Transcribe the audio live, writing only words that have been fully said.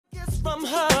from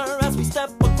her as we step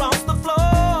across the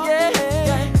floor.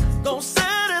 Yeah, gon'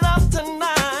 set it up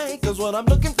tonight, 'cause what I'm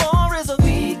looking for is a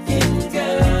weekend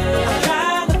girl. I'm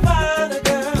trying to find a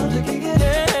girl to kick it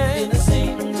in a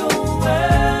single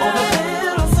world, on a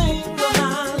little single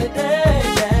holiday.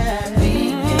 Yeah,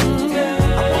 weekend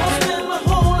girl. I wanna spend my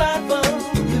whole life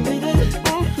uncommitted.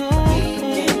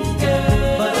 Weekend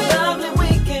girl, but a lovely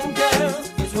weekend girl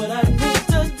is what I need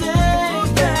today.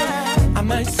 Yeah, I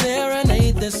might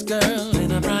serenade this girl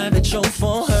in a private show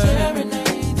for her.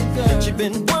 Serenade the girl. She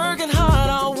been working hard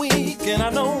all week, and I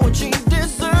know what she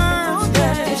deserves.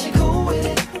 Yeah, is she cool with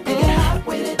it? Get hot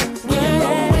with it? We can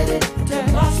roll with it. Take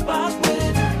my spot with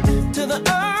it. Till the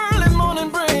early morning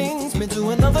brings me to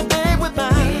another day with my